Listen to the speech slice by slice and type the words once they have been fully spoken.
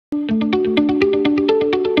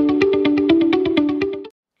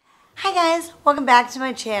guys, welcome back to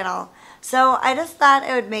my channel. So I just thought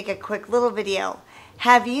I would make a quick little video.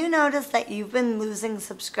 Have you noticed that you've been losing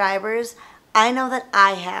subscribers? I know that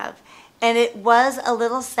I have, and it was a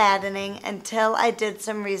little saddening until I did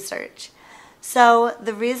some research. So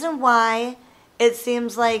the reason why it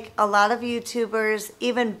seems like a lot of YouTubers,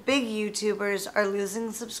 even big YouTubers, are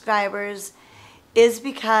losing subscribers is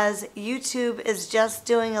because YouTube is just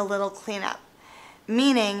doing a little cleanup.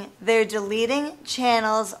 Meaning they're deleting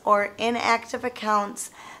channels or inactive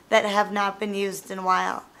accounts that have not been used in a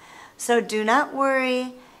while. So do not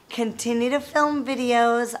worry, continue to film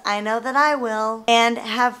videos, I know that I will, and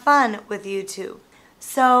have fun with YouTube.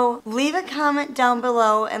 So leave a comment down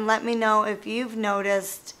below and let me know if you've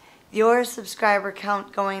noticed your subscriber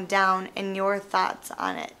count going down and your thoughts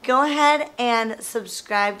on it. Go ahead and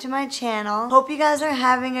subscribe to my channel. Hope you guys are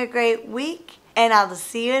having a great week, and I'll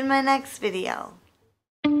see you in my next video.